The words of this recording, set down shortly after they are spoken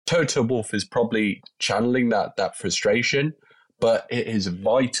Toto Wolff is probably channeling that frustration, but it is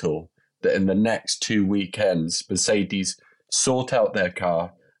vital that in the next 2 weekends, Mercedes sort out their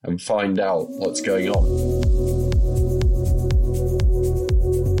car and find out what's going on.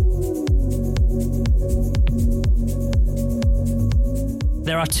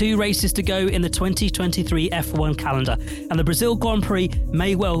 There are 2 races to go in the 2023 F1 calendar, and the Brazil Grand Prix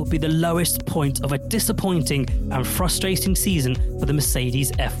may well be the lowest point of a disappointing and frustrating season for the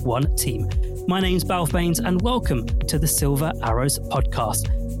Mercedes F1 team. My name's Balf Baines, and welcome to the Silver Arrows podcast.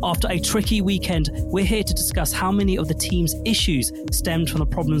 After a tricky weekend, we're here to discuss how many of the team's issues stemmed from the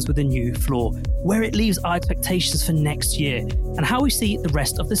problems with the new floor, where it leaves our expectations for next year, and how we see the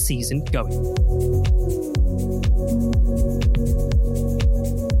rest of the season going.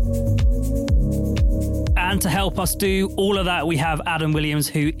 And to help us do all of that, we have Adam Williams,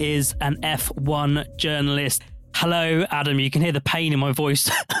 who is an F1 journalist. Hello, Adam. You can hear the pain in my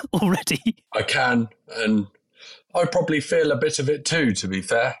voice already. I can, and I probably feel a bit of it too, to be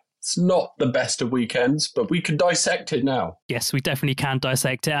fair. It's not the best of weekends, but we can dissect it now. Yes, we definitely can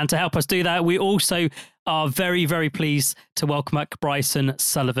dissect it. And to help us do that, we also are very, very pleased to welcome back Bryson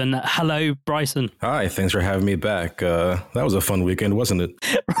Sullivan. Hello, Bryson. Hi, thanks for having me back. That was a fun weekend, wasn't it?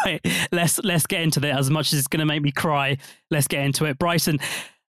 Right, let's get into it. As much as it's going to make me cry, let's get into it. Bryson,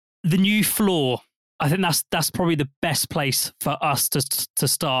 the new floor, I think that's probably the best place for us to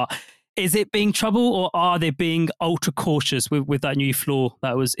start. Is it being trouble, or are they being ultra cautious with that new floor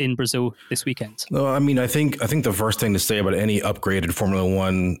that was in Brazil this weekend? No, I mean, I think the first thing to say about any upgraded Formula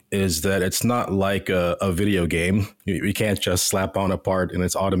One is that it's not like a video game. You can't just slap on a part and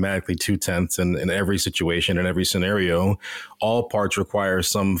it's automatically 2/10 in every situation, in every scenario. All parts require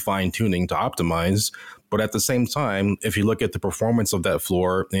some fine tuning to optimize. But at the same time, if you look at the performance of that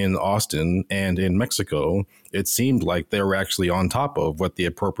floor in Austin and in Mexico, it seemed like they were actually on top of what the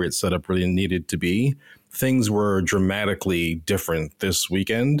appropriate setup really needed to be. Things were dramatically different this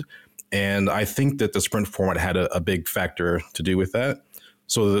weekend. And I think that the sprint format had a big factor to do with that.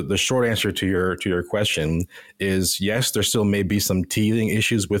 So the short answer to your question is yes, there still may be some teething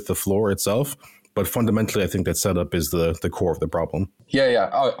issues with the floor itself. But fundamentally, I think that setup is the core of the problem. Yeah,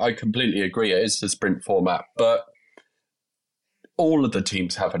 I completely agree. It is the sprint format, but all of the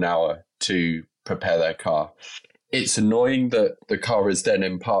teams have an hour to prepare their car. It's annoying that the car is then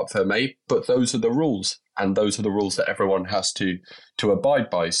in part fermé, but those are the rules, and those are the rules that everyone has to abide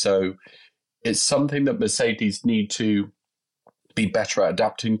by. So it's something that Mercedes need to be better at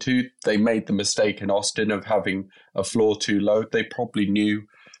adapting to. They made the mistake in Austin of having a floor too low. They probably knew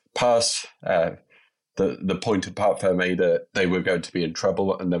past the point of part fermé that they were going to be in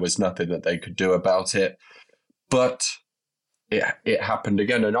trouble, and there was nothing that they could do about it. But it happened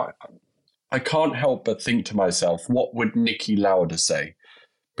again, and I can't help but think to myself, what would Niki Lauda say?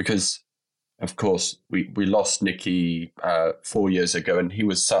 Because, of course, we lost Niki 4 years ago, and he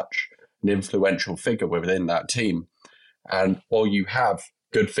was such an influential figure within that team. And while you have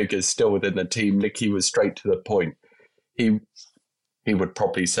good figures still within the team, Niki was straight to the point. He would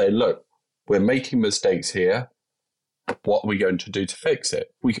probably say, look, we're making mistakes here. What are we going to do to fix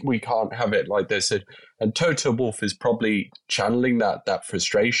it? We can't have it like this. And Toto Wolff is probably channeling that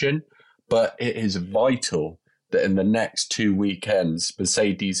frustration, but it is vital that in the next 2 weekends,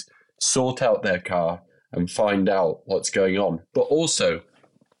 Mercedes sort out their car and find out what's going on. But also,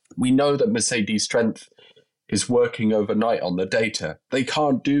 we know that Mercedes' strength is working overnight on the data. They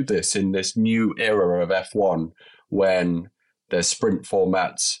can't do this in this new era of F1 when there's sprint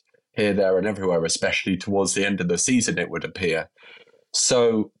formats here, there, and everywhere, especially towards the end of the season, it would appear.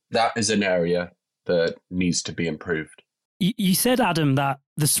 So that is an area that needs to be improved. You said, Adam, that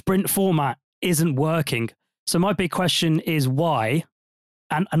the sprint format isn't working. So my big question is why,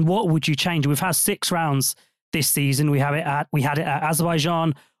 and what would you change? We've had 6 rounds this season. We had it at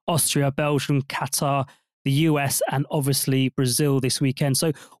Azerbaijan, Austria, Belgium, Qatar, the US, and obviously Brazil this weekend.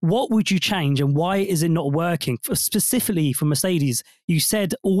 So what would you change, and why is it not working? Specifically for Mercedes, you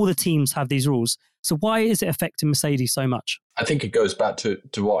said all the teams have these rules. So why is it affecting Mercedes so much? I think it goes back to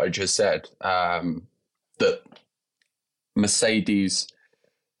what I just said, that Mercedes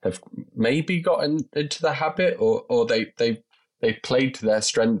have maybe gotten into the habit, or they played to their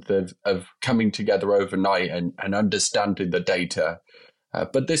strength of coming together overnight and understanding the data.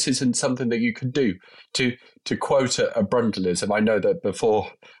 But this isn't something that you can do. To quote a Brundleism, I know that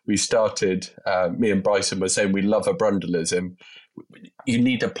before we started, me and Bryson were saying we love a Brundleism. You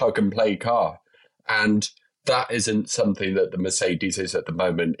need a plug-and-play car. And that isn't something that the Mercedes is at the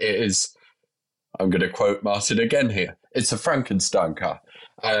moment. It is, I'm going to quote Martin again here, it's a Frankenstein car.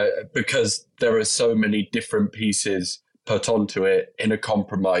 Because there are so many different pieces put onto it in a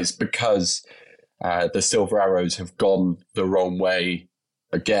compromise because the Silver Arrows have gone the wrong way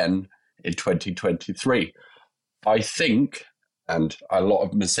again in 2023. I think, and a lot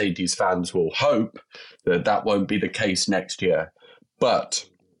of Mercedes fans will hope, that that won't be the case next year. But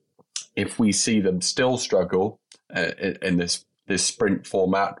if we see them still struggle in this sprint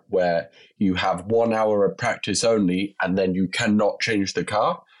format where you have 1 hour of practice only and then you cannot change the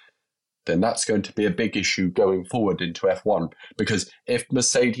car, then that's going to be a big issue going forward into F1. Because if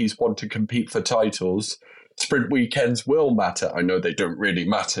Mercedes want to compete for titles, sprint weekends will matter. I know they don't really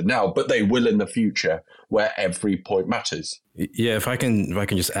matter now, but they will in the future, where every point matters. Yeah, if I can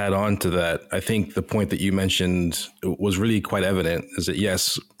just add on to that, I think the point that you mentioned was really quite evident, is that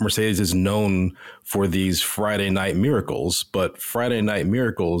yes, Mercedes is known for these Friday night miracles, but Friday night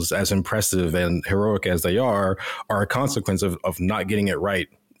miracles, as impressive and heroic as they are a consequence of not getting it right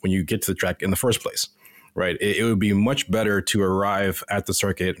when you get to the track in the first place. Right. It would be much better to arrive at the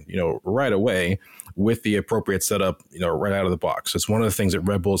circuit, right away with the appropriate setup, right out of the box. It's one of the things that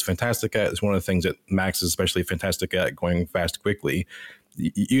Red Bull is fantastic at. It's one of the things that Max is especially fantastic at, going fast quickly.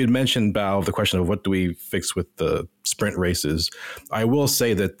 You had mentioned, Bao, the question of what do we fix with the sprint races. I will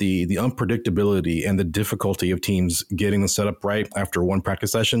say that the unpredictability and the difficulty of teams getting the setup right after one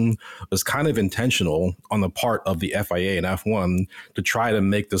practice session was kind of intentional on the part of the FIA and F1 to try to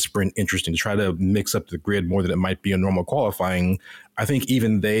make the sprint interesting, to try to mix up the grid more than it might be in normal qualifying. I think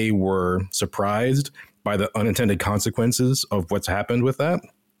even they were surprised by the unintended consequences of what's happened with that.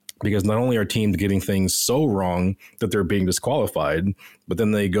 Because not only are teams getting things so wrong that they're being disqualified, but then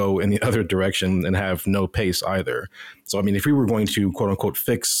they go in the other direction and have no pace either. So, I mean, if we were going to, quote unquote,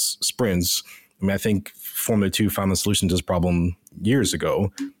 fix sprints, I think Formula 2 found the solution to this problem years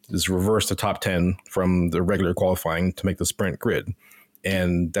ago, is reverse the top 10 from the regular qualifying to make the sprint grid.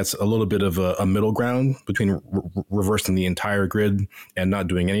 And that's a little bit of a middle ground between reversing the entire grid and not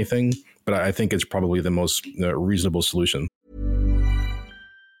doing anything. But I think it's probably the most reasonable solution.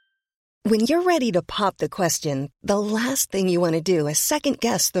 When you're ready to pop the question, the last thing you want to do is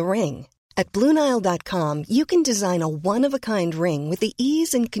second-guess the ring. At BlueNile.com, you can design a one-of-a-kind ring with the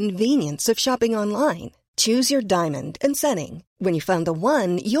ease and convenience of shopping online. Choose your diamond and setting. When you find the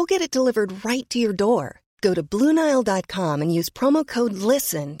one, you'll get it delivered right to your door. Go to BlueNile.com and use promo code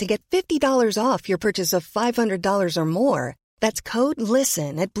LISTEN to get $50 off your purchase of $500 or more. That's code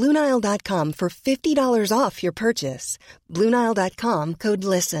LISTEN at BlueNile.com for $50 off your purchase. BlueNile.com, code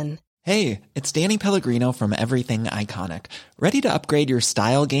LISTEN. Hey, it's Danny Pellegrino from Everything Iconic. Ready to upgrade your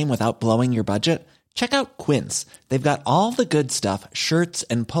style game without blowing your budget? Check out Quince. They've got all the good stuff, shirts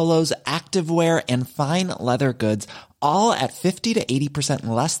and polos, activewear, and fine leather goods, all at 50 to 80%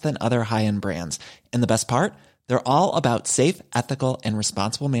 less than other high-end brands. And the best part? They're all about safe, ethical, and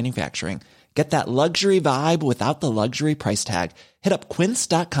responsible manufacturing. Get that luxury vibe without the luxury price tag. Hit up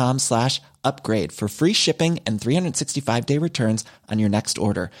quince.com/upgrade for free shipping and 365-day returns on your next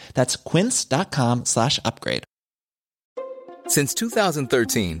order. That's quince.com/upgrade. Since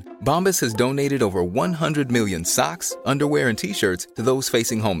 2013, Bombas has donated over 100 million socks, underwear, and T-shirts to those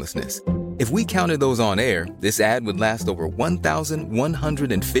facing homelessness. If we counted those on air, this ad would last over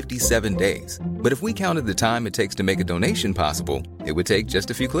 1,157 days. But if we counted the time it takes to make a donation possible, it would take just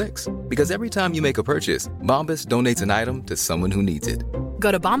a few clicks. Because every time you make a purchase, Bombas donates an item to someone who needs it.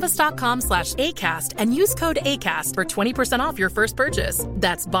 Go to bombas.com/ACAST and use code ACAST for 20% off your first purchase.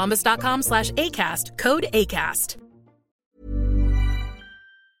 That's bombas.com/ACAST, code ACAST.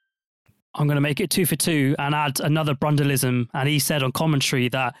 I'm going to make it 2 for 2 and add another Brundleism. And he said on commentary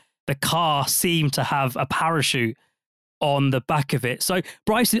that the car seemed to have a parachute on the back of it. So,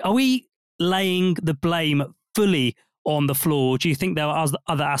 Bryce, are we laying the blame fully on the floor? Do you think there are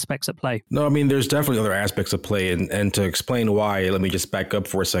other aspects at play? No, I mean, there's definitely other aspects at play. And to explain why, let me just back up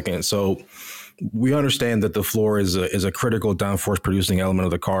for a second. So we understand that the floor is a critical downforce producing element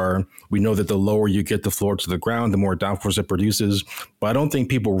of the car. We know that the lower you get the floor to the ground, the more downforce it produces. But I don't think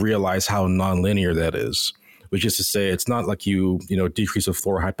people realize how nonlinear that is. Which is to say, it's not like you decrease the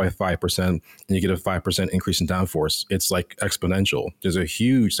floor height by 5% and you get a 5% increase in downforce. It's like exponential. There's a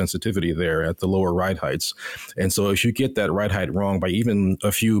huge sensitivity there at the lower ride heights. And so if you get that ride height wrong by even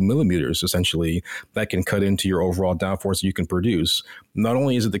a few millimeters, essentially, that can cut into your overall downforce you can produce. Not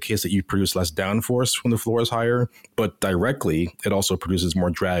only is it the case that you produce less downforce when the floor is higher, but directly, it also produces more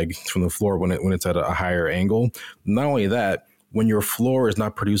drag from the floor when it's at a higher angle. Not only that, when your floor is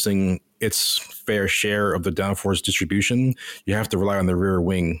not producing its fair share of the downforce distribution, you have to rely on the rear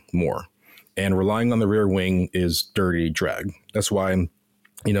wing more. And relying on the rear wing is dirty drag. That's why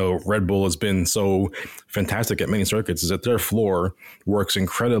Red Bull has been so fantastic at many circuits is that their floor works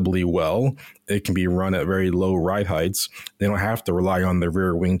incredibly well. It can be run at very low ride heights. They don't have to rely on their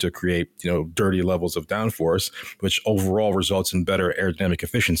rear wing to create, dirty levels of downforce, which overall results in better aerodynamic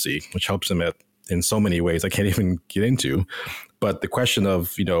efficiency, which helps them in so many ways I can't even get into. But the question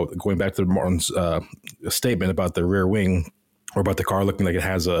of, going back to Martin's statement about the rear wing, or about the car looking like it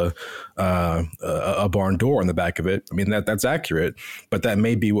has a barn door on the back of it. I mean, that's accurate, but that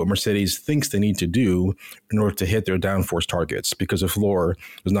may be what Mercedes thinks they need to do in order to hit their downforce targets, because the floor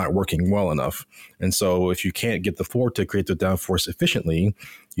is not working well enough. And so if you can't get the floor to create the downforce efficiently,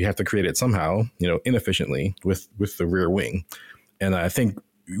 you have to create it somehow, inefficiently with the rear wing. And I think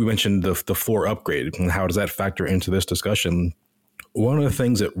you mentioned the floor upgrade, and how does that factor into this discussion? One of the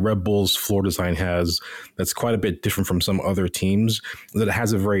things that Red Bull's floor design has that's quite a bit different from some other teams is that it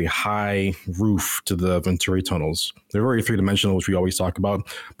has a very high roof to the Venturi tunnels. They're very three-dimensional, which we always talk about,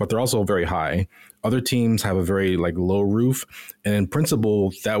 but they're also very high. Other teams have a very low roof, and in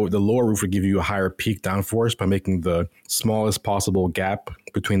principle, the lower roof would give you a higher peak downforce by making the smallest possible gap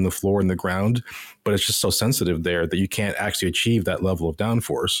between the floor and the ground. But it's just so sensitive there that you can't actually achieve that level of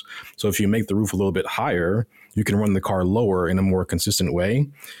downforce. So if you make the roof a little bit higher, you can run the car lower in a more consistent way,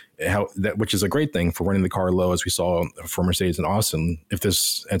 which is a great thing for running the car low, as we saw for Mercedes and Austin, if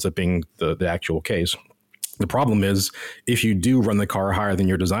this ends up being the actual case. The problem is, if you do run the car higher than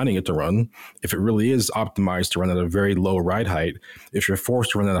you're designing it to run, if it really is optimized to run at a very low ride height, if you're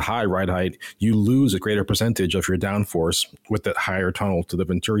forced to run at a high ride height, you lose a greater percentage of your downforce with that higher tunnel to the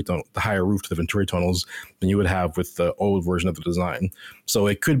Venturi tunnel, the higher roof to the Venturi tunnels, than you would have with the old version of the design. So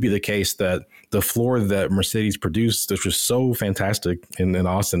it could be the case that the floor that Mercedes produced, which was so fantastic in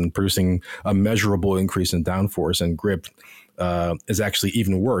Austin, producing a measurable increase in downforce and grip, is actually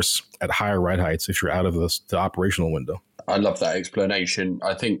even worse at higher ride heights if you're out of the operational window. I love that explanation.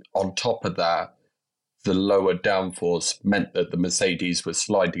 I think on top of that, the lower downforce meant that the Mercedes was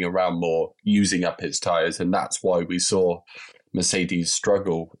sliding around more, using up its tyres, and that's why we saw Mercedes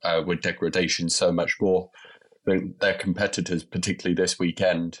struggle with degradation so much more than their competitors, particularly this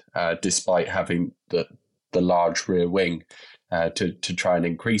weekend, despite having the large rear wing to try and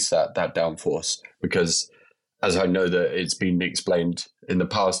increase that downforce. Because as I know that it's been explained in the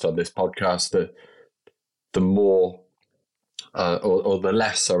past on this podcast, that the more or the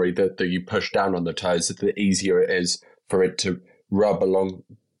less, that you push down on the tires, the easier it is for it to rub along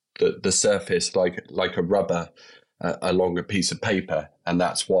the surface like a rubber along a piece of paper, and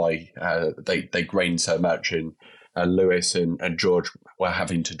that's why they grain so much. And Lewis and George were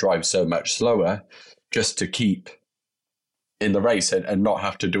having to drive so much slower just to keep in the race and not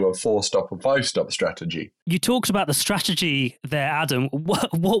have to do a 4-stop or 5-stop strategy. You talked about the strategy there, Adam.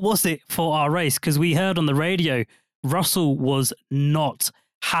 What was it for our race? Because we heard on the radio, Russell was not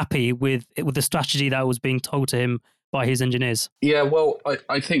happy with the strategy that was being told to him by his engineers. Yeah, well,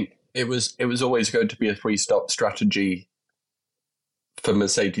 I think it was always going to be a 3-stop strategy for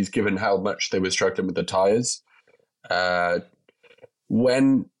Mercedes, given how much they were struggling with the tyres.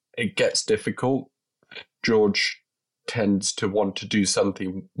 When it gets difficult, George tends to want to do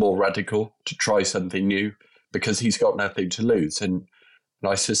something more radical, to try something new, because he's got nothing to lose. And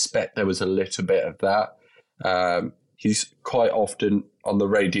I suspect there was a little bit of that. He's quite often on the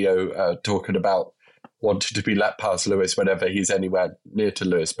radio talking about wanting to be let past Lewis whenever he's anywhere near to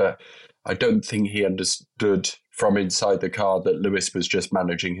Lewis. But I don't think he understood from inside the car that Lewis was just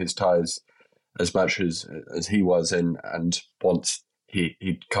managing his tyres as much as he was. And once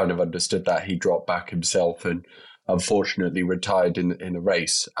he kind of understood that, he dropped back himself and unfortunately retired in the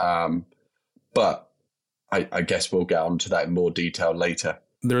race. But I guess we'll get onto that in more detail later.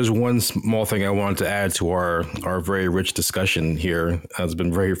 There's one small thing I wanted to add to our very rich discussion here, has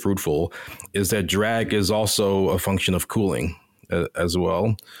been very fruitful, is that drag is also a function of cooling as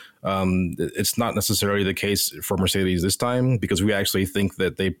well. It's not necessarily the case for Mercedes this time, because we actually think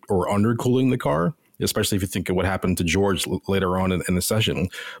that they were undercooling the car, especially if you think of what happened to George later on in the session.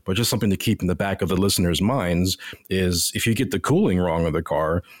 But just something to keep in the back of the listeners' minds is, if you get the cooling wrong of the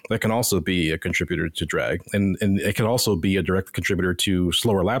car, that can also be a contributor to drag. And it can also be a direct contributor to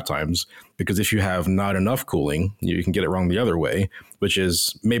slower lap times, because if you have not enough cooling, you can get it wrong the other way, which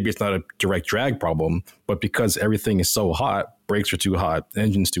is, maybe it's not a direct drag problem, but because everything is so hot, brakes are too hot,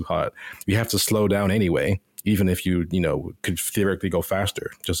 engine's too hot, you have to slow down anyway, even if you could theoretically go faster,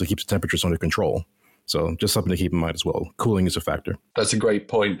 just to keep the temperatures under control. So just something to keep in mind as well. Cooling is a factor. That's a great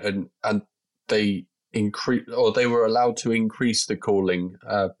point. And they were allowed to increase the cooling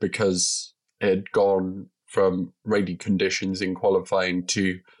because it had gone from rainy conditions in qualifying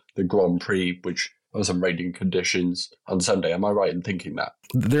to the Grand Prix, which raining conditions on Sunday. Am I right in thinking that?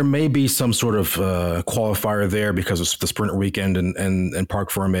 There may be some sort of qualifier there because of the sprint weekend and Parc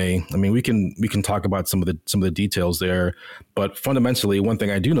Fermé. I mean, we can talk about some of the details there, but fundamentally, one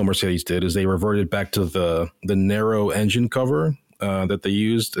thing I do know Mercedes did is they reverted back to the narrow engine cover that they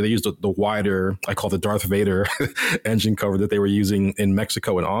used. They used the wider, I call the Darth Vader engine cover that they were using in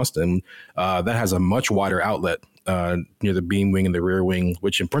Mexico and Austin. That has a much wider outlet near the beam wing and the rear wing,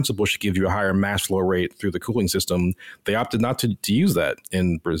 which in principle should give you a higher mass flow rate through the cooling system. They opted not to use that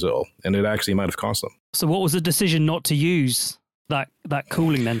in Brazil, and it actually might have cost them. So what was the decision not to use that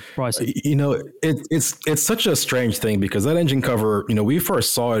cooling then, Bryson? It's such a strange thing because that engine cover, we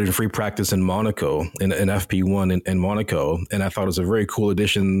first saw it in free practice in Monaco, in FP1 in Monaco, and I thought it was a very cool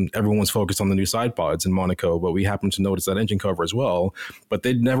addition. Everyone's focused on the new side pods in Monaco, but we happened to notice that engine cover as well. But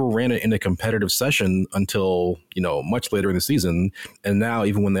they never ran it in a competitive session until much later in the season, and now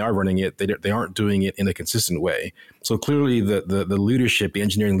even when they are running it, they aren't doing it in a consistent way. So clearly, the leadership, the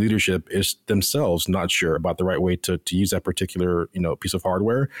engineering leadership, is themselves not sure about the right way to use that particular piece of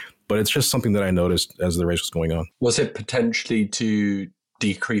hardware. But it's just something that I noticed as the race was going on. Was it potentially to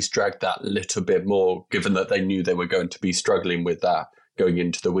decrease drag that little bit more, given that they knew they were going to be struggling with that going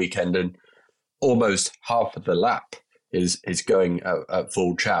into the weekend, and almost half of the lap is going at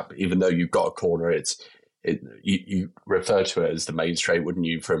full chap, even though you've got a corner. You refer to it as the main straight, wouldn't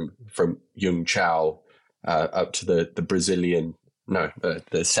you? From Yung Chao up to the Brazilian,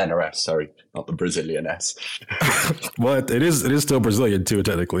 the Senna S, sorry, not the Brazilian S. Well, it is still Brazilian too,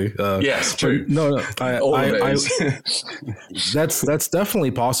 technically. Yes, true. No, that's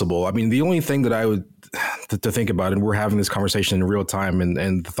definitely possible. I mean, the only thing that I would to think about, and we're having this conversation in real time,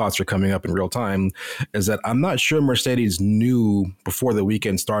 and the thoughts are coming up in real time, is that I'm not sure Mercedes knew before the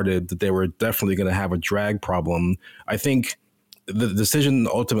weekend started that they were definitely going to have a drag problem. I think the decision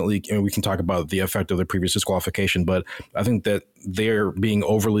ultimately, we can talk about the effect of the previous disqualification, but I think that they're being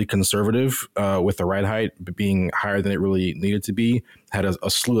overly conservative with the ride height being higher than it really needed to be, had a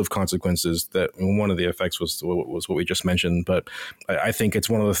slew of consequences. That one of the effects was what we just mentioned. But I think it's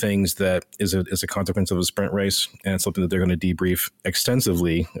one of the things that is a consequence of a sprint race, and it's something that they're going to debrief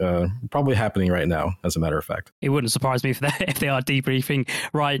extensively, probably happening right now, as a matter of fact. It wouldn't surprise me if they are debriefing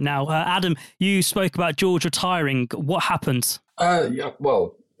right now. Adam, you spoke about George retiring. What happened?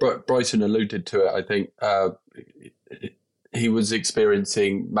 Well, Bryson alluded to it, I think. He was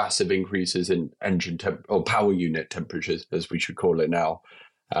experiencing massive increases in engine or power unit temperatures, as we should call it now.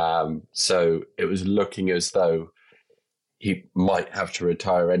 So it was looking as though he might have to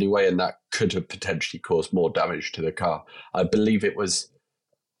retire anyway, and that could have potentially caused more damage to the car. I believe it was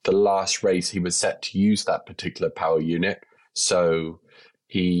the last race he was set to use that particular power unit, so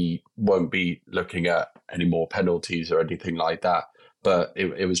he won't be looking at any more penalties or anything like that. But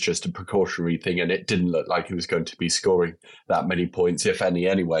it was just a precautionary thing, and it didn't look like he was going to be scoring that many points, if any,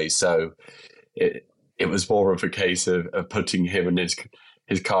 anyway. So it was more of a case of putting him and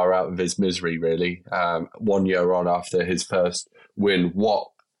his car out of his misery, really. 1 year on after his first win, what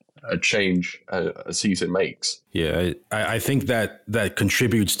a change a season makes. Yeah, I think that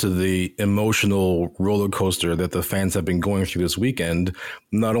contributes to the emotional roller coaster that the fans have been going through this weekend.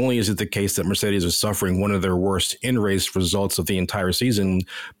 Not only is it the case that Mercedes is suffering one of their worst in-race results of the entire season,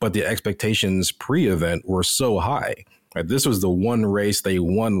 but the expectations pre-event were so high. Right? This was the one race they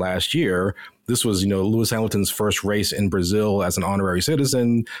won last year. This was, Lewis Hamilton's first race in Brazil as an honorary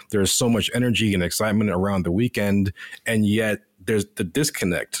citizen. There's so much energy and excitement around the weekend, and yet there's the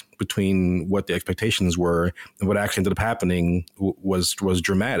disconnect between what the expectations were and what actually ended up happening was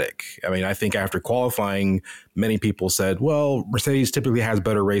dramatic. I mean, I think after qualifying, many people said, well, Mercedes typically has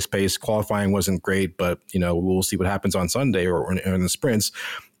better race pace. Qualifying wasn't great, but, we'll see what happens on Sunday or in the sprints.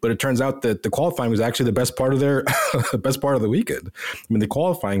 But it turns out that the qualifying was actually the best part of the weekend. I mean, the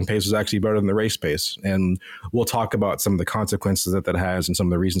qualifying pace was actually better than the race pace. And we'll talk about some of the consequences that has and some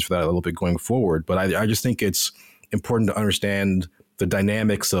of the reasons for that a little bit going forward. But I just think it's important to understand the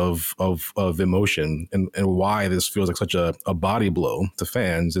dynamics of emotion and why this feels like such a body blow to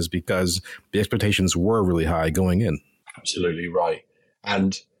fans is because the expectations were really high going in. Absolutely right.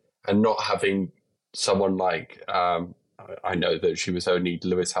 And not having someone like, I know that she was only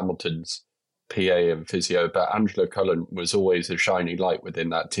Lewis Hamilton's PA and physio, but Angela Cullen was always a shining light within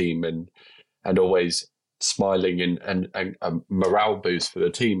that team and always smiling and a morale boost for the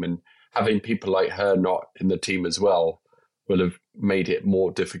team. And having people like her not in the team as well will have made it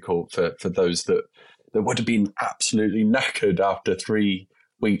more difficult for those that would have been absolutely knackered after 3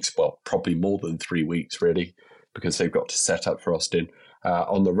 weeks, well, probably more than 3 weeks, really, because they've got to set up for Austin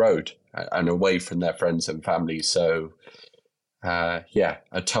on the road and away from their friends and family. So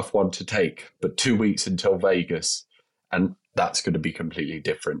a tough one to take. But 2 weeks until Vegas, and that's going to be completely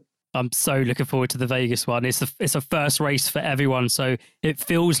different. I'm so looking forward to the Vegas one. It's a first race for everyone, so it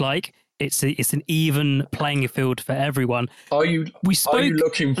feels like it's an even playing field for everyone. Are you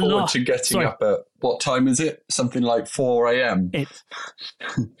looking forward to getting up at, what time is it? Something like 4 a.m. It's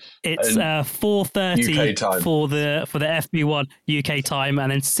 4:30 for the FP1 UK time,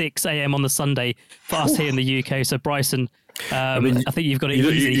 and then 6 a.m. on the Sunday for us here in the UK. So Bryson, I think you've got it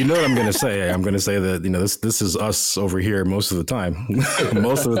easy. You know what I'm going to say? I'm going to say that this is us over here most of the time.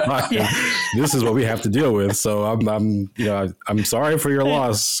 Most of the time, this is what we have to deal with. So I'm sorry for your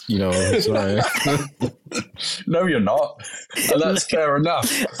loss. Sorry. No, you're not. And that's fair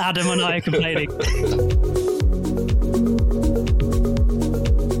enough. Adam and I are complaining.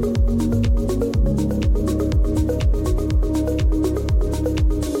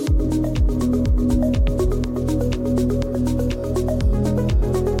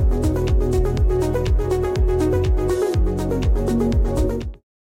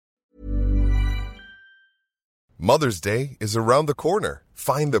 Mother's Day is around the corner.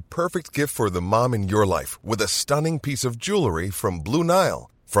 Find the perfect gift for the mom in your life with a stunning piece of jewelry from Blue Nile.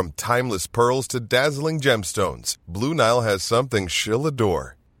 From timeless pearls to dazzling gemstones, Blue Nile has something she'll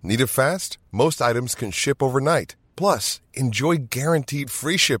adore. Need it fast? Most items can ship overnight. Plus, enjoy guaranteed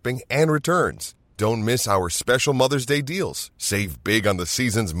free shipping and returns. Don't miss our special Mother's Day deals. Save big on the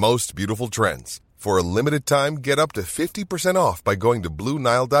season's most beautiful trends. For a limited time, get up to 50% off by going to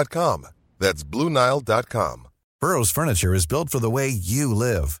BlueNile.com. That's BlueNile.com. Burrow's furniture is built for the way you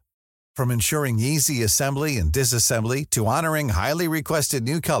live. From ensuring easy assembly and disassembly to honoring highly requested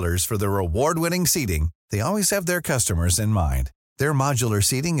new colors for their award-winning seating, they always have their customers in mind. Their modular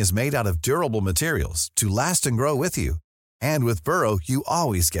seating is made out of durable materials to last and grow with you. And with Burrow, you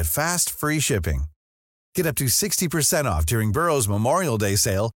always get fast, free shipping. Get up to 60% off during Burrow's Memorial Day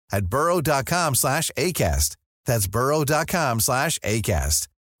sale at burrow.com/ACAST. That's burrow.com/ACAST.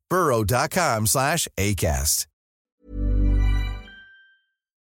 burrow.com/ACAST.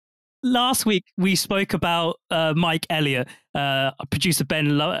 Last week, we spoke about Mike Elliott. Producer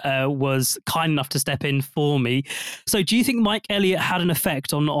Ben was kind enough to step in for me. So do you think Mike Elliott had an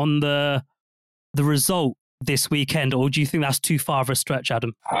effect on the result this weekend, or do you think that's too far of a stretch,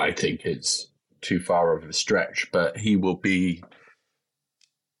 Adam? I think it's too far of a stretch, but he will be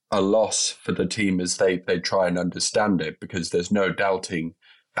a loss for the team as they try and understand it, because there's no doubting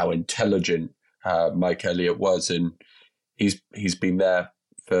how intelligent Mike Elliott was, and he's been there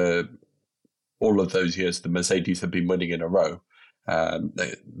for all of those years the Mercedes have been winning in a row.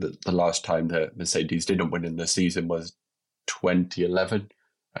 The last time that Mercedes didn't win in the season was 2011.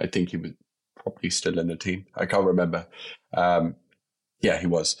 I think he was probably still in the team. I can't remember. He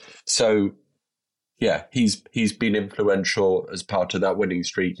was. So, he's been influential as part of that winning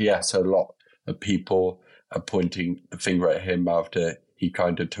streak. Yes, a lot of people are pointing the finger at him after he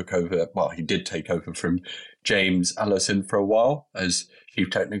kind of took over. Well, he did take over from James Allison for a while as chief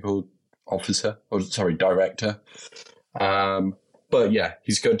technical director. But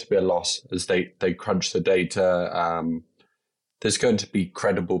he's going to be a loss as they crunch the data. There's going to be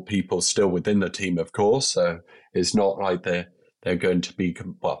credible people still within the team, of course. So it's not like they're going to be,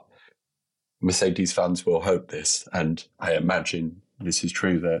 Mercedes fans will hope this, and I imagine this is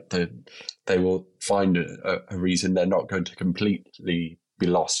true, that they will find a reason they're not going to completely be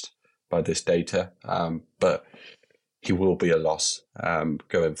lost by this data. But he will be a loss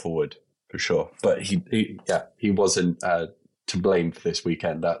going forward for sure. But he wasn't to blame for this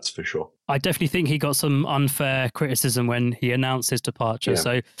weekend, that's for sure. I definitely think he got some unfair criticism when he announced his departure.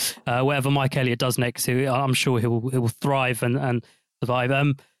 So whatever Mike Elliott does next, I'm sure he will thrive and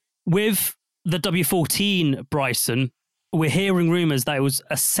survive. With the W14, Bryson, we're hearing rumours that it was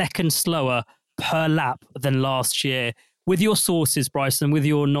a second slower per lap than last year. With your sources, Bryson, with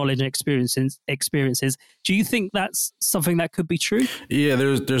your knowledge and experiences, do you think that's something that could be true? Yeah,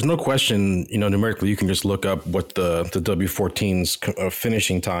 there's no question. Numerically, you can just look up what the W14's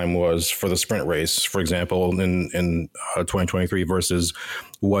finishing time was for the sprint race, for example, in 2023 versus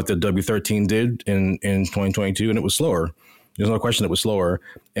what the W13 did in 2022, and it was slower. There's no question it was slower.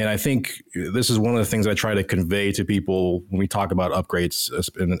 And I think this is one of the things I try to convey to people when we talk about upgrades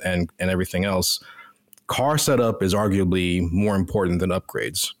and everything else. Car setup is arguably more important than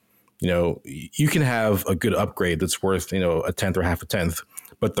upgrades. You can have a good upgrade that's worth, a tenth or half a tenth,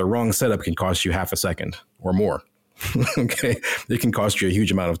 but the wrong setup can cost you half a second or more. Okay. It can cost you a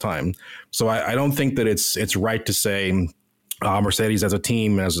huge amount of time. So I don't think that it's right to say Mercedes as a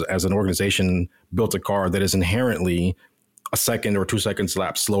team, as an organization, built a car that is inherently a second or 2 seconds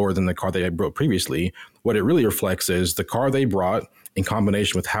lap slower than the car they had brought previously. What it really reflects is the car they brought in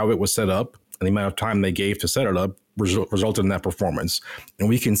combination with how it was set up and the amount of time they gave to set it up resulted in that performance. And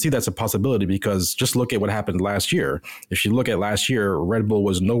we can see that's a possibility because just look at what happened last year. If you look at last year, Red Bull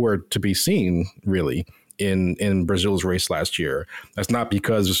was nowhere to be seen, really, in Brazil's race last year. That's not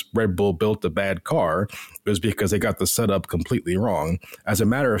because Red Bull built a bad car. It was because they got the setup completely wrong. As a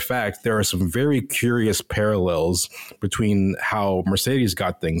matter of fact, there are some very curious parallels between how Mercedes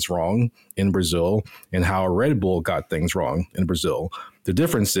got things wrong in Brazil and how Red Bull got things wrong in Brazil. The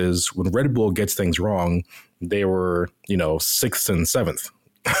difference is when Red Bull gets things wrong, they were, 6th and 7th.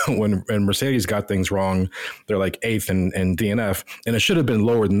 when Mercedes got things wrong, they're like 8th and DNF. And it should have been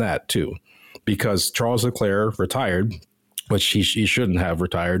lower than that, too, because Charles Leclerc retired, which he shouldn't have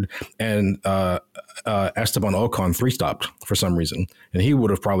retired. And Esteban Ocon 3-stopped for some reason. And he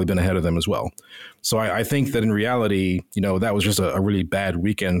would have probably been ahead of them as well. So I think that in reality, that was just a really bad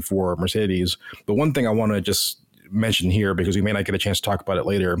weekend for Mercedes. But one thing I want to just mention here, because we may not get a chance to talk about it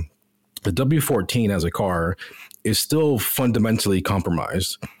later, the W14 as a car is still fundamentally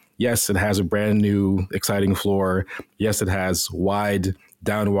compromised. Yes, it has a brand new, exciting floor. Yes, it has wide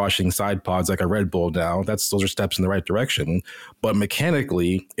downwashing side pods like a Red Bull now. Those are steps in the right direction. But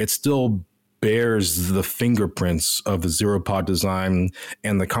mechanically, it still bears the fingerprints of the zero pod design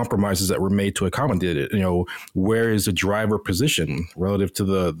and the compromises that were made to accommodate it. Where is the driver position relative to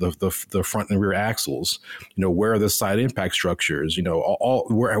the front and rear axles? Where are the side impact structures?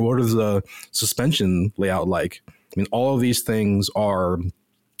 What is the suspension layout like? All of these things are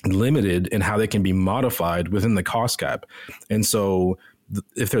limited in how they can be modified within the cost cap. And so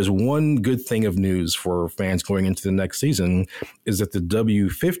if there's one good thing of news for fans going into the next season is that the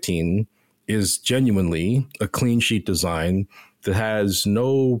W15 is genuinely a clean sheet design that has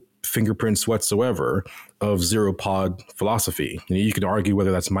no fingerprints whatsoever of zero pod philosophy. You can argue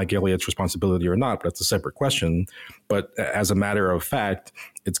whether that's Mike Elliott's responsibility or not, but that's a separate question. But as a matter of fact,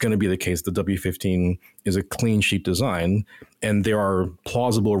 it's going to be the case the W15 is a clean sheet design, and there are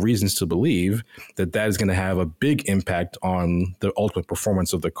plausible reasons to believe that is going to have a big impact on the ultimate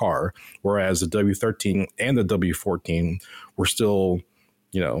performance of the car, whereas the W13 and the W14 were still,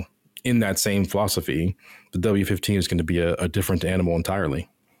 in that same philosophy. The W15 is going to be a different animal entirely.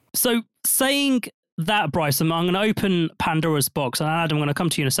 So saying that, Bryson, I'm going to open Pandora's box, and Adam, I'm going to come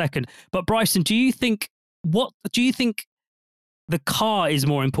to you in a second. But Bryson, do you think the car is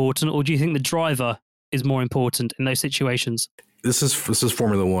more important, or do you think the driver is more important in those situations? This is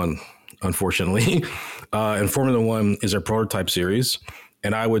Formula One, unfortunately. And Formula One is a prototype series.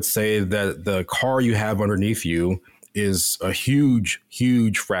 And I would say that the car you have underneath you is a huge,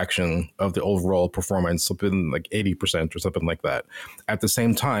 huge fraction of the overall performance, something like 80% or something like that. At the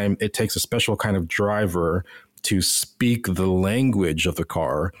same time, it takes a special kind of driver to speak the language of the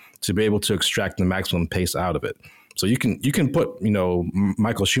car to be able to extract the maximum pace out of it. So you can put,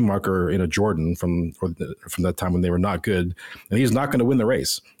 Michael Schumacher in a Jordan from that time when they were not good, and he's not going to win the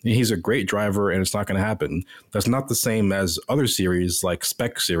race. He's a great driver, and it's not going to happen. That's not the same as other series like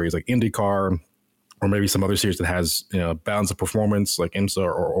spec series like IndyCar, or maybe some other series that has balance of performance like IMSA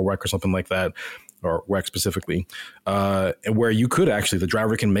or WEC or something like that, or WEC specifically, where you could actually, the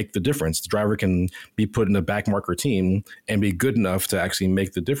driver can make the difference. The driver can be put in a back marker team and be good enough to actually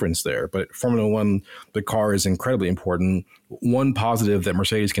make the difference there. But Formula One, the car is incredibly important. One positive that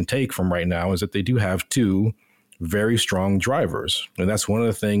Mercedes can take from right now is that they do have two very strong drivers. And that's one of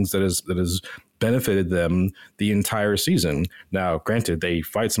the things that has benefited them the entire season. Now, granted, they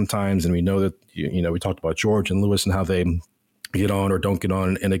fight sometimes, and we know that, we talked about George and Lewis and how they get on or don't get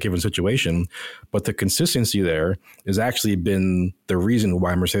on in a given situation. But the consistency there has actually been the reason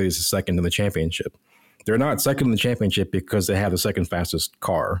why Mercedes is second in the championship. They're not second in the championship because they have the second fastest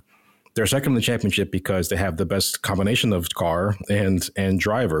car. They're second in the championship because they have the best combination of car and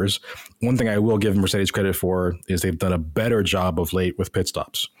drivers. One thing I will give Mercedes credit for is they've done a better job of late with pit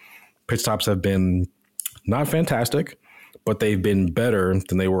stops. Pit stops have been not fantastic, but they've been better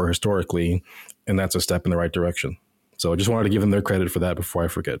than they were historically, and that's a step in the right direction. So I just wanted to give them their credit for that before I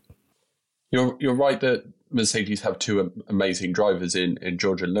forget. You're right that Mercedes have two amazing drivers in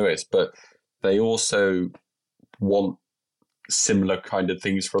George and Lewis, but they also want similar kind of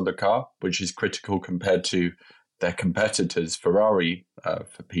things from the car, which is critical compared to their competitors, Ferrari,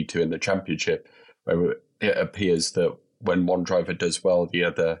 for P2 in the championship, where it appears that when one driver does well, the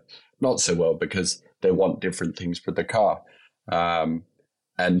other not so well, because they want different things for the car. And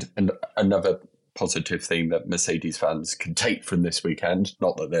another positive thing that Mercedes fans can take from this weekend,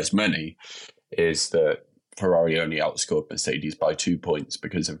 not that there's many, is that Ferrari only outscored Mercedes by 2 points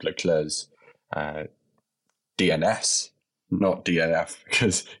because of Leclerc's DNS. not DNF,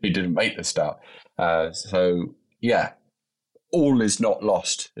 because he didn't make the start. So yeah, all is not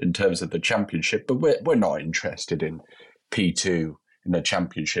lost in terms of the championship, but we're not interested in P2 in the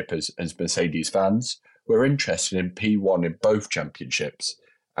championship as Mercedes fans. We're interested in P1 in both championships,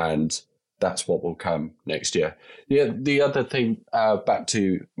 and that's what will come next year. The other thing, back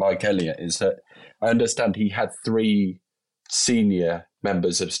to Mike Elliott, is that I understand he had 3 senior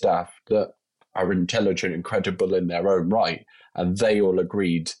members of staff that are intelligent and credible in their own right, and they all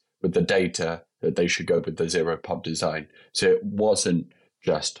agreed with the data that they should go with the zero pod design. So it wasn't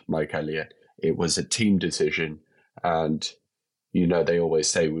just Mike Elliott, it was a team decision. And they always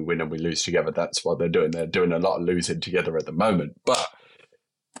say we win and we lose together. That's what they're doing. They're doing a lot of losing together at the moment, but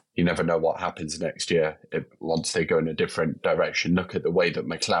you never know what happens next year once they go in a different direction. Look at the way that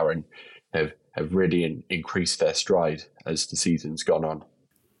McLaren have really increased their stride as the season's gone on.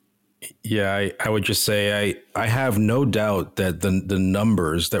 Yeah, I would just say I have no doubt that the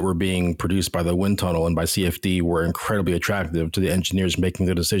numbers that were being produced by the wind tunnel and by CFD were incredibly attractive to the engineers making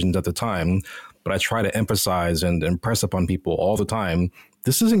the decisions at the time. But I try to emphasize and impress upon people all the time,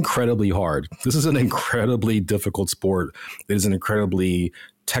 this is incredibly hard. This is an incredibly difficult sport. It is an incredibly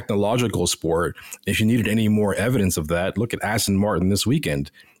technological sport. If you needed any more evidence of that, look at Aston Martin this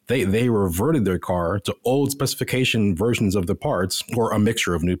weekend. They reverted their car to old specification versions of the parts, or a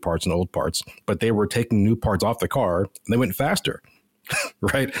mixture of new parts and old parts, but they were taking new parts off the car and they went faster,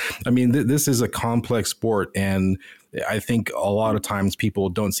 right? I mean, this is a complex sport, and I think a lot of times people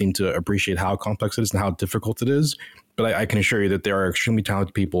don't seem to appreciate how complex it is and how difficult it is. But I can assure you that there are extremely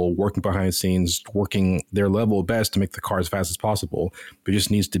talented people working behind the scenes, working their level best to make the car as fast as possible. There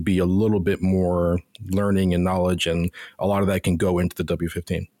just needs to be a little bit more learning and knowledge, and a lot of that can go into the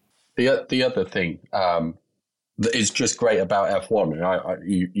W15. The other thing that is just great about F1, and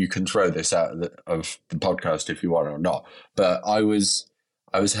you can throw this out of the podcast if you want or not, but I was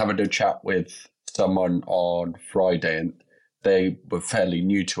having a chat with someone on Friday, and they were fairly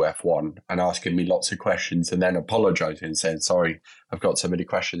new to F1 and asking me lots of questions and then apologizing and saying, sorry, I've got so many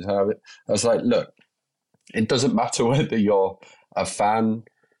questions. And I was like, look, it doesn't matter whether you're a fan,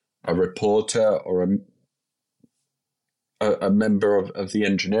 a reporter, or a member of the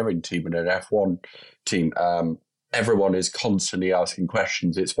engineering team in an F1 team. Everyone is constantly asking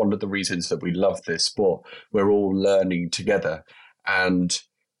questions. It's one of the reasons that we love this sport. We're all learning together, and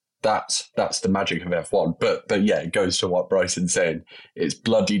that's the magic of F1. But yeah, it goes to what Bryson's saying. It's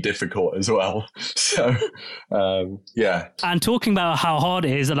bloody difficult as well. So yeah. And talking about how hard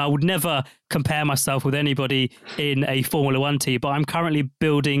it is, and I would never compare myself with anybody in a Formula One team, but I'm currently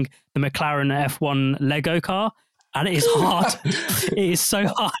building the McLaren F1 Lego car. And it is hard. It is so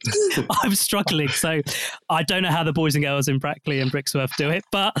hard. I'm struggling. So I don't know how the boys and girls in Brackley and Brixworth do it,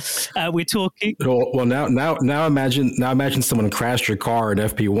 but we're talking. Well, now imagine someone crashed your car in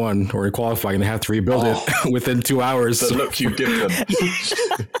FP1 or in qualifying and they have to rebuild it within 2 hours. The look you give them.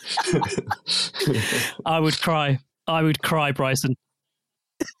 I would cry, Bryson.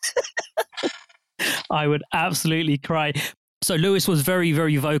 I would absolutely cry. So Lewis was very,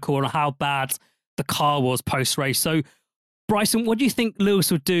 very vocal on how bad the car was post-race. So, Bryson, what do you think Lewis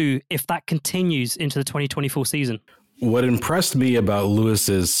would do if that continues into the 2024 season? What impressed me about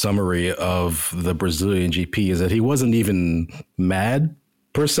Lewis's summary of the Brazilian GP is that he wasn't even mad,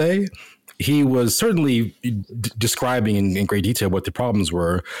 per se. He was certainly describing in great detail what the problems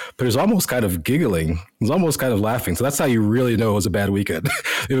were, but he was almost kind of giggling. He was almost kind of laughing. So that's how you really know it was a bad weekend.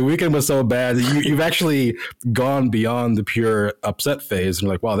 If the weekend was so bad, you've actually gone beyond the pure upset phase. And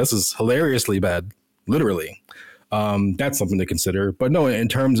you're like, wow, this is hilariously bad, literally. That's something to consider. But no, in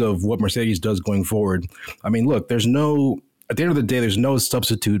terms of what Mercedes does going forward, I mean, look, at the end of the day, there's no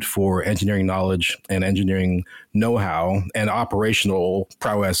substitute for engineering knowledge and engineering know-how and operational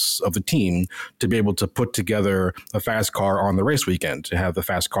prowess of the team to be able to put together a fast car on the race weekend, to have the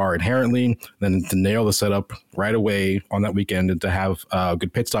fast car inherently, then to nail the setup right away on that weekend and to have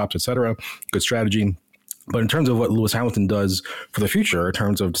good pit stops, et cetera, good strategy. But in terms of what Lewis Hamilton does for the future, in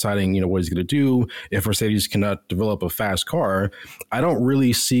terms of deciding, what he's going to do, if Mercedes cannot develop a fast car, I don't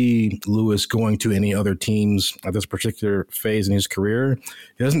really see Lewis going to any other teams at this particular phase in his career.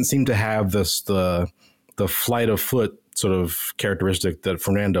 He doesn't seem to have the flight of foot sort of characteristic that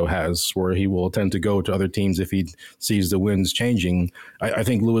Fernando has, where he will tend to go to other teams if he sees the winds changing. I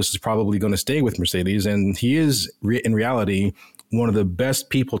think Lewis is probably going to stay with Mercedes, and he is, in reality, one of the best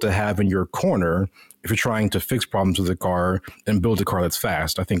people to have in your corner if you're trying to fix problems with the car and build a car that's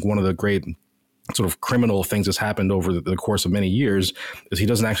fast. I think one of the great sort of criminal things that's happened over the course of many years is he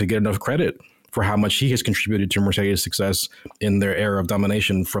doesn't actually get enough credit for how much he has contributed to Mercedes' success in their era of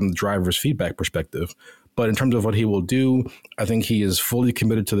domination from the driver's feedback perspective. But in terms of what he will do, I think he is fully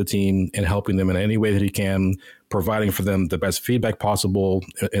committed to the team and helping them in any way that he can, providing for them the best feedback possible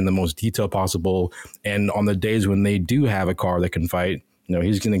in the most detail possible. And on the days when they do have a car that can fight,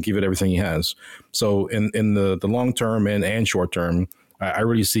 he's going to give it everything he has. So in the long term and short term, I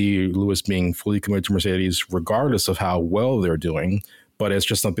really see Lewis being fully committed to Mercedes, regardless of how well they're doing. But it's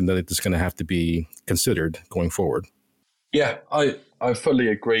just something that is going to have to be considered going forward. Yeah, I fully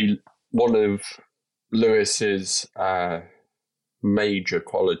agree. One of Lewis's major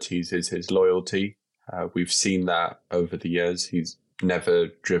qualities is his loyalty. We've seen that over the years. He's never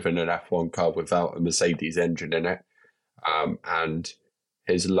driven an F1 car without a Mercedes engine in it. And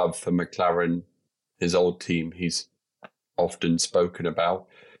his love for McLaren, his old team, he's often spoken about.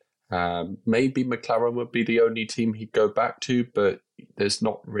 Maybe McLaren would be the only team he'd go back to, but there's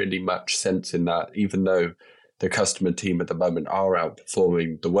not really much sense in that, even though the customer team at the moment are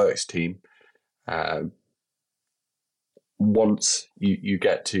outperforming the works team. Once you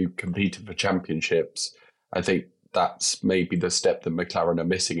get to competing for championships, I think that's maybe the step that McLaren are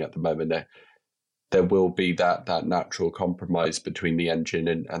missing at the moment. There will be that natural compromise between the engine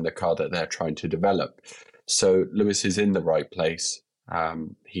and the car that they're trying to develop. So Lewis is in the right place.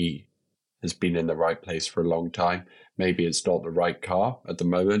 He has been in the right place for a long time. Maybe it's not the right car at the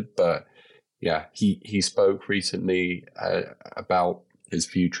moment, but yeah, he spoke recently about his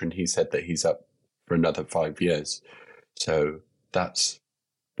future, and he said that he's up for another 5 years. So that's,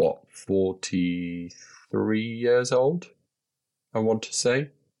 43 years old, I want to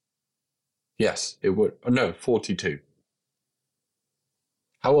say? Yes, it would. Oh, no, 42.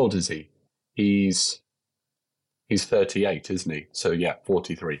 How old is he? He's 38, isn't he? So yeah,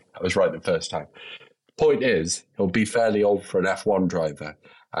 43. I was right the first time. Point is, he'll be fairly old for an F1 driver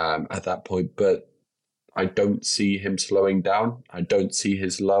at that point, but I don't see him slowing down. I don't see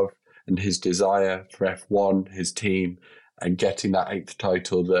his love and his desire for F1, his team, and getting that 8th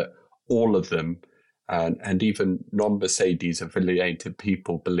title that all of them and even non-Mercedes affiliated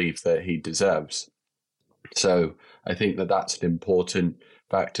people believe that he deserves. So I think that that's an important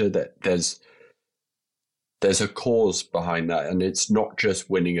factor, that there's a cause behind that, and it's not just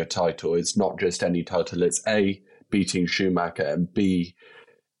winning a title. It's not just any title. It's A, beating Schumacher, and B,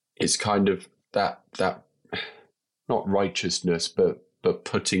 it's kind of that not righteousness, but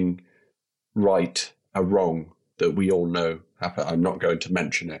putting right a wrong that we all know happened. I'm not going to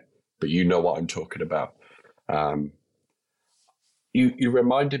mention it, but you know what I'm talking about. You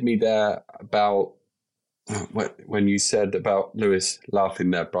reminded me there about when you said about Lewis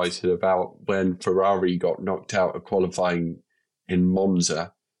laughing there, Bryson, about when Ferrari got knocked out of qualifying in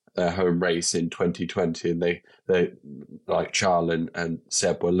Monza, their home race in 2020, and they like Charles and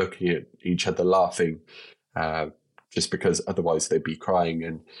Seb were looking at each other laughing, just because otherwise they'd be crying,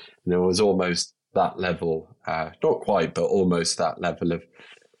 and there was almost that level, not quite, but almost that level of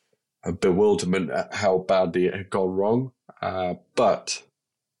bewilderment at how badly it had gone wrong. But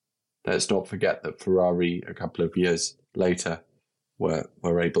let's not forget that Ferrari, a couple of years later,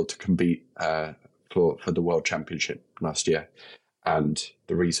 were able to compete for the World Championship last year. And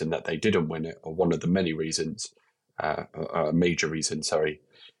the reason that they didn't win it, or one of the many reasons, a major reason,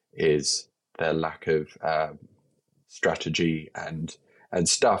 is their lack of strategy and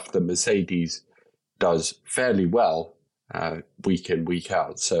stuff that Mercedes does fairly well week in, week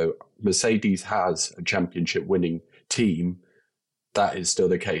out. So Mercedes has a championship winning team. That is still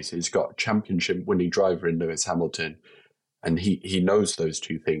the case. He's got a championship winning driver in Lewis Hamilton, and he knows those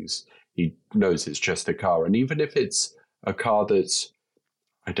two things. He knows it's just a car. And even if it's a car that's,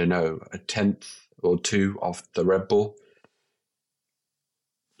 I don't know, a 10th or 2 off the Red Bull,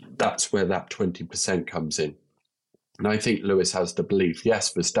 that's where that 20% comes in. And I think Lewis has the belief,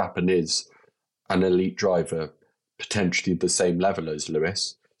 yes, Verstappen is an elite driver, potentially the same level as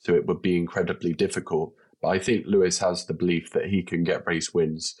Lewis, so it would be incredibly difficult. But I think Lewis has the belief that he can get race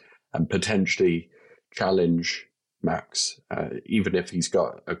wins and potentially challenge Max, even if he's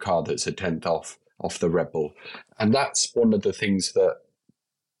got a car that's a 10th off the Red Bull. And that's one of the things that,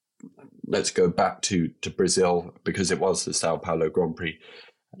 let's go back to Brazil, because it was the Sao Paulo Grand Prix.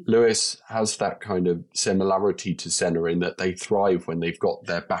 Lewis has that kind of similarity to Senna in that they thrive when they've got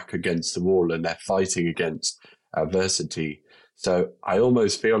their back against the wall and they're fighting against adversity. So I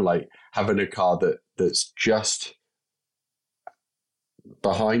almost feel like having a car that's just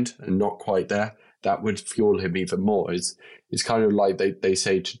behind and not quite there, that would fuel him even more. It's kind of like they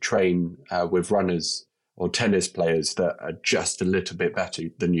say to train with runners or tennis players that are just a little bit better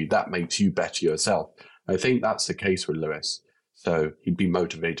than you. That makes you better yourself. I think that's the case with Lewis. So he'd be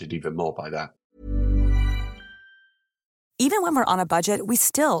motivated even more by that. Even when we're on a budget, we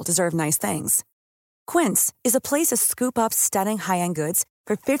still deserve nice things. Quince is a place to scoop up stunning high-end goods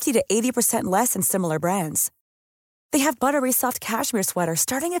for 50 to 80% less than similar brands. They have buttery soft cashmere sweaters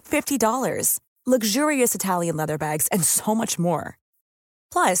starting at $50, luxurious Italian leather bags, and so much more.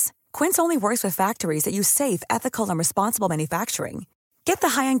 Plus, Quince only works with factories that use safe, ethical, and responsible manufacturing. Get the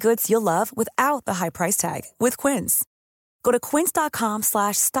high-end goods you'll love without the high price tag with Quince. Go to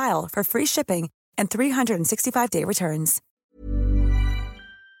quince.com/style for free shipping and 365-day returns.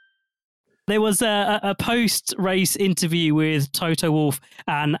 There was a post-race interview with Toto Wolff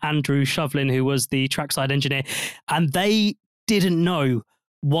and Andrew Shovlin, who was the trackside engineer, and they didn't know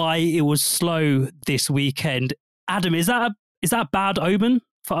why it was slow this weekend. Adam, is that a bad omen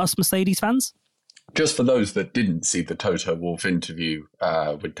for us Mercedes fans? Just for those that didn't see the Toto Wolff interview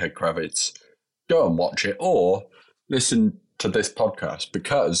with Ted Kravitz, go and watch it or listen to this podcast,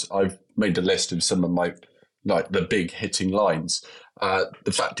 because I've made a list of some of my the big hitting lines.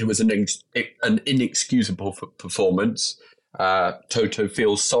 The fact it was an inexcusable performance. Toto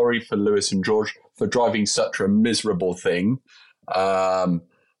feels sorry for Lewis and George for driving such a miserable thing.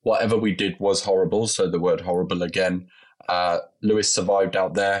 Whatever we did was horrible, so the word horrible again. Lewis survived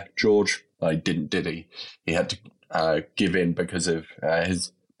out there. George, didn't, did he? He had to give in because of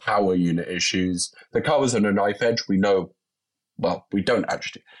his power unit issues. The car was on a knife edge. We know, well, we don't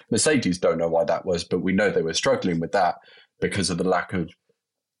actually, Mercedes don't know why that was, but we know they were struggling with that because of the lack of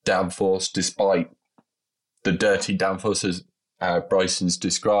downforce, despite the dirty downforce as Bryson's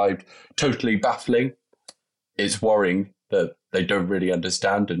described. Totally baffling. It's worrying that they don't really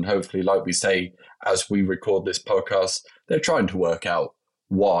understand, and hopefully, like we say, as we record this podcast, they're trying to work out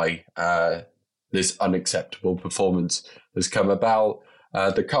why this unacceptable performance has come about.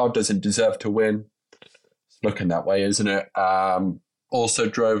 The car doesn't deserve to win. It's looking that way, isn't it? Also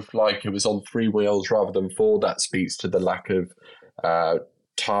drove like it was on 3 wheels rather than 4. That speaks to the lack of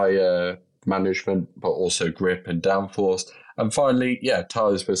tyre management, but also grip and downforce. And finally,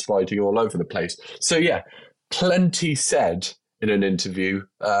 tyres were sliding all over the place. So plenty said in an interview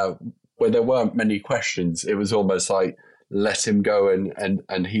where there weren't many questions. It was almost like, let him go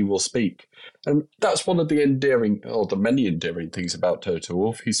and he will speak. And that's one of the the many endearing things about Toto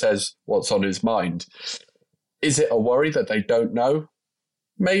Wolff. He says what's on his mind. Is it a worry that they don't know?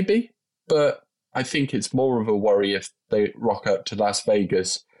 Maybe, but I think it's more of a worry if they rock up to Las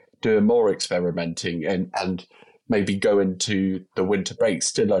Vegas, doing more experimenting and maybe go into the winter break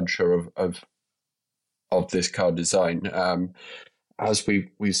still unsure of this car design. As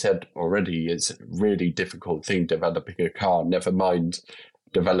we said already, it's a really difficult thing developing a car, never mind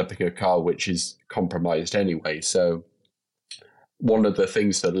developing a car which is compromised anyway. So one of the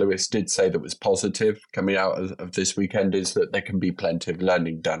things that Lewis did say that was positive coming out of this weekend is that there can be plenty of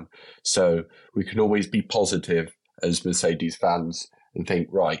learning done. So we can always be positive as Mercedes fans and think,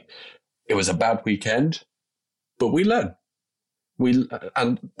 right, it was a bad weekend, but we learn.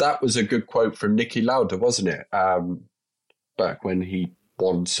 And that was a good quote from Niki Lauda, wasn't it? Back when he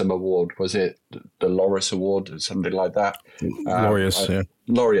won some award, was it the Loris Award or something like that? Laureus, yeah.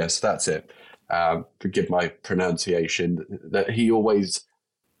 Laureus, that's it. Forgive my pronunciation. That he always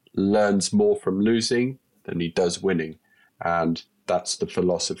learns more from losing than he does winning. And that's the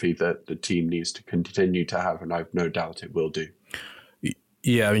philosophy that the team needs to continue to have, and I've no doubt it will do.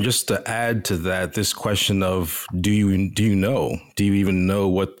 Yeah, I mean, just to add to that, this question of do you know? Do you even know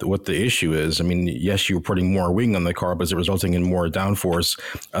what the issue is? I mean, yes, you're putting more wing on the car, but is it resulting in more downforce?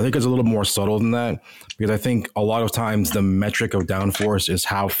 I think it's a little more subtle than that, because I think a lot of times the metric of downforce is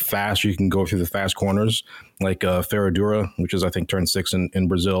how fast you can go through the fast corners, like Ferradura, which is, I think, turn 6 in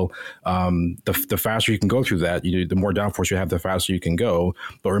Brazil. The faster you can go through that, the more downforce you have, the faster you can go.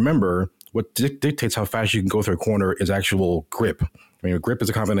 But remember, what dictates how fast you can go through a corner is actual grip. I mean, grip is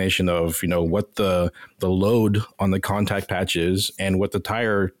a combination of, what the load on the contact patch is and what the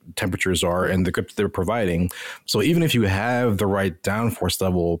tire temperatures are and the grip they're providing. So even if you have the right downforce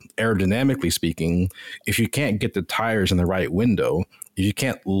level, aerodynamically speaking, if you can't get the tires in the right window, if you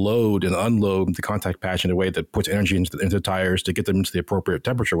can't load and unload the contact patch in a way that puts energy into the tires to get them into the appropriate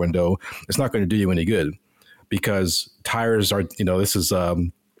temperature window, it's not going to do you any good, because tires are, this is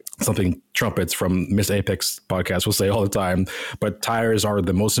something trumpets from Miss Apex podcast will say all the time, but tires are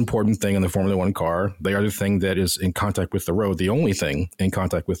the most important thing in the Formula One car. They are the thing that is in contact with the road, the only thing in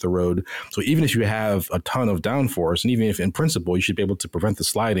contact with the road. So even if you have a ton of downforce, and even if in principle you should be able to prevent the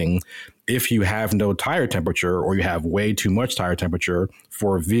sliding, if you have no tire temperature or you have way too much tire temperature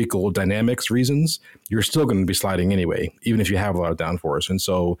for vehicle dynamics reasons, you're still going to be sliding anyway, even if you have a lot of downforce. And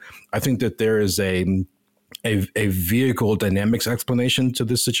so I think that there is a a vehicle dynamics explanation to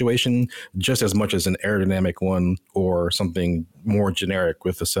this situation just as much as an aerodynamic one or something more generic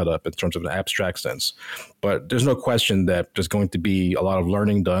with the setup in terms of an abstract sense. But there's no question that there's going to be a lot of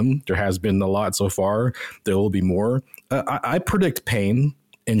learning done. There has been a lot so far. There will be more. I predict pain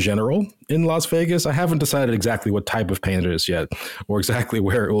in general in Las Vegas. I haven't decided exactly what type of paint it is yet or exactly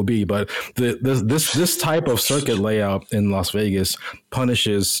where it will be, but this type of circuit layout in Las Vegas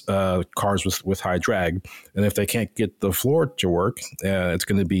punishes cars with high drag. And if they can't get the floor to work, it's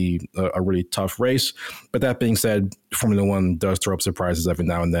going to be a really tough race. But that being said, Formula One does throw up surprises every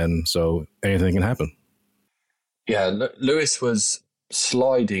now and then, so anything can happen. Yeah, Lewis was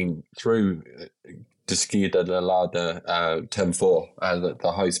sliding through Desquida de Lada, turn 4,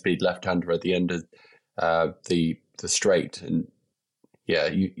 the high-speed left-hander at the end of the straight. And yeah,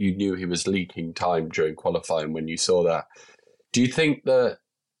 you knew he was leaking time during qualifying when you saw that. Do you think that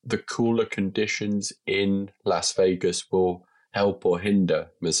the cooler conditions in Las Vegas will help or hinder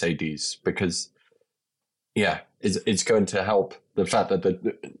Mercedes? Because, yeah, it's going to help the fact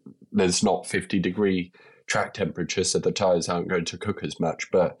that there's not 50-degree track temperature, so the tyres aren't going to cook as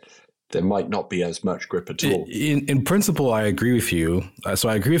much, but there might not be as much grip at all. In principle, I agree with you. So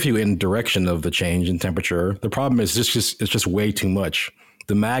I agree with you in direction of the change in temperature. The problem is it's just way too much.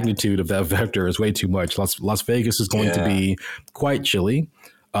 The magnitude of that vector is way too much. Las Vegas is going to be quite chilly.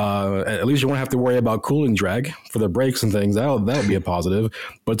 At least you won't have to worry about cooling drag for the brakes and things. That'll be a positive.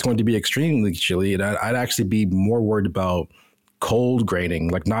 But it's going to be extremely chilly. And I'd actually be more worried about cold graining,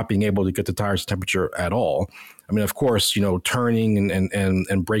 like not being able to get the tires temperature at all. I mean, of course, turning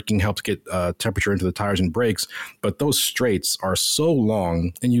and braking helps get temperature into the tires and brakes, but those straights are so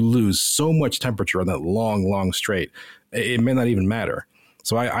long and you lose so much temperature on that long straight, it may not even matter.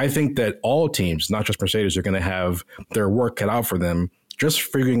 So I think that all teams, not just Mercedes, are going to have their work cut out for them just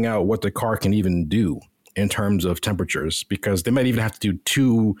figuring out what the car can even do in terms of temperatures, because they might even have to do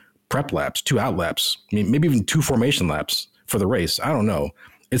 2 prep laps, 2 out laps, I mean, maybe even 2 formation laps for the race. I don't know.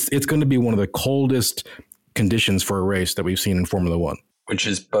 It's going to be one of the coldest conditions for a race that we've seen in Formula One. Which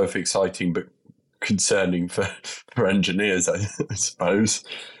is both exciting but concerning for engineers, I suppose.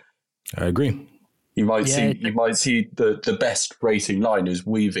 I agree. You might see the best racing line is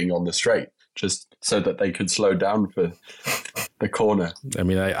weaving on the straight, just so that they could slow down for the corner. I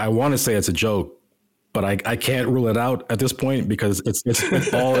mean, I want to say it's a joke, but I can't rule it out at this point because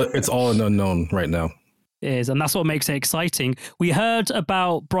it's all an unknown right now. Is, and that's what makes it exciting. We heard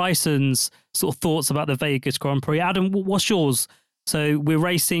about Bryson's sort of thoughts about the Vegas Grand Prix. Adam, what's yours? So we're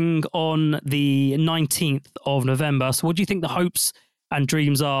racing on the 19th of November. So what do you think the hopes and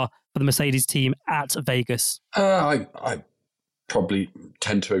dreams are for the Mercedes team at Vegas? I probably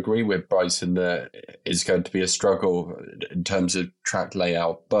tend to agree with Bryson that it's going to be a struggle in terms of track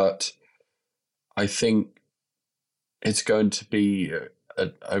layout, but I think it's going to be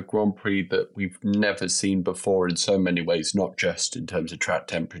a Grand Prix that we've never seen before in so many ways, not just in terms of track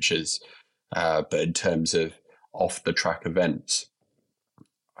temperatures, but in terms of off-the-track events.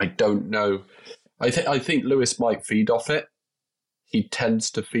 I don't know. I think Lewis might feed off it. He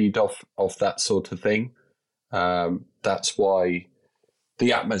tends to feed off that sort of thing. That's why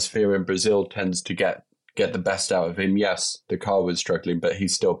the atmosphere in Brazil tends to get the best out of him. Yes, the car was struggling, but he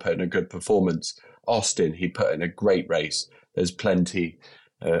still put in a good performance. Austin, he put in a great race. There's plenty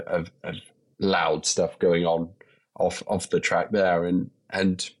of loud stuff going on off the track there.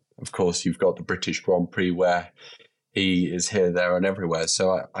 And of course, you've got the British Grand Prix where he is here, there and everywhere.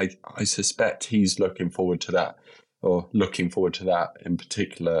 So I suspect he's looking forward to that in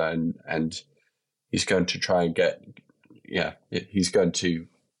particular. And he's going to try and he's going to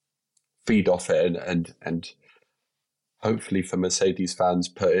feed off it and hopefully for Mercedes fans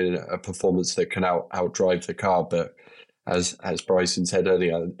put in a performance that can outdrive the car. But as Bryson said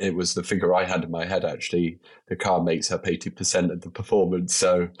earlier, it was the figure I had in my head, actually. The car makes up 80% of the performance.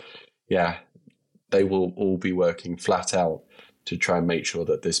 So, yeah, they will all be working flat out to try and make sure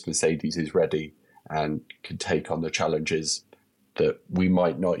that this Mercedes is ready and can take on the challenges that we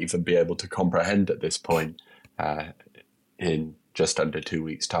might not even be able to comprehend at this point in just under 2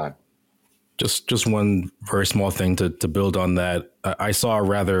 weeks' time. Just one very small thing to build on that. I saw a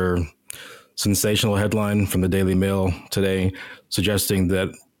rather sensational headline from the Daily Mail today suggesting that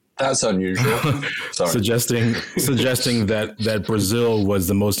that's unusual. Sorry. suggesting that Brazil was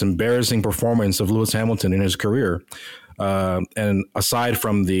the most embarrassing performance of Lewis Hamilton in his career. And aside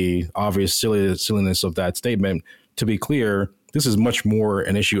from the obvious silliness of that statement, to be clear, this is much more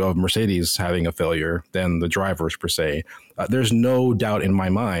an issue of Mercedes having a failure than the drivers per se. There's no doubt in my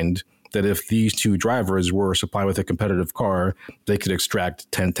mind that if these two drivers were supplied with a competitive car, they could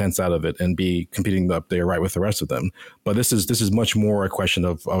extract 10 tenths out of it and be competing up there right with the rest of them. But this is much more a question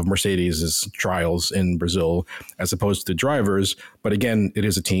of Mercedes' trials in Brazil as opposed to drivers. But again, it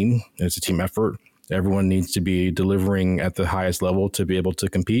is a team. It's a team effort. Everyone needs to be delivering at the highest level to be able to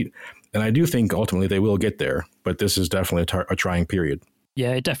compete. And I do think ultimately they will get there, but this is definitely a trying period.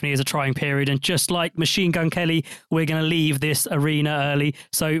 Yeah, it definitely is a trying period. And just like Machine Gun Kelly, we're going to leave this arena early.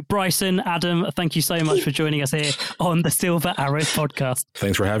 So Bryson, Adam, thank you so much for joining us here on the Silver Arrows podcast.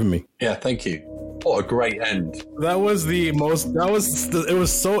 Thanks for having me. Yeah, thank you. What a great end. It was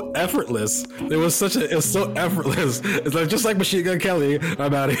so effortless. It was so effortless. It's like, just like Machine Gun Kelly,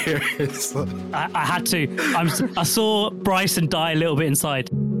 I'm out of here. I had to. I saw Bryson die a little bit inside.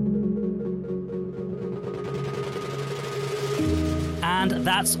 And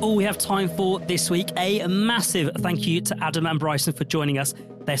that's all we have time for this week. A massive thank you to Adam and Bryson for joining us.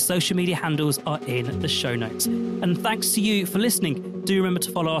 Their social media handles are in the show notes. And thanks to you for listening. Do remember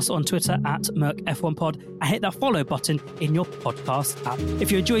to follow us on Twitter at MercF1Pod and hit that follow button in your podcast app. If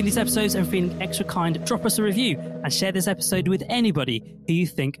you're enjoying these episodes and feeling extra kind, drop us a review and share this episode with anybody who you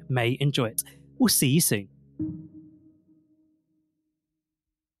think may enjoy it. We'll see you soon.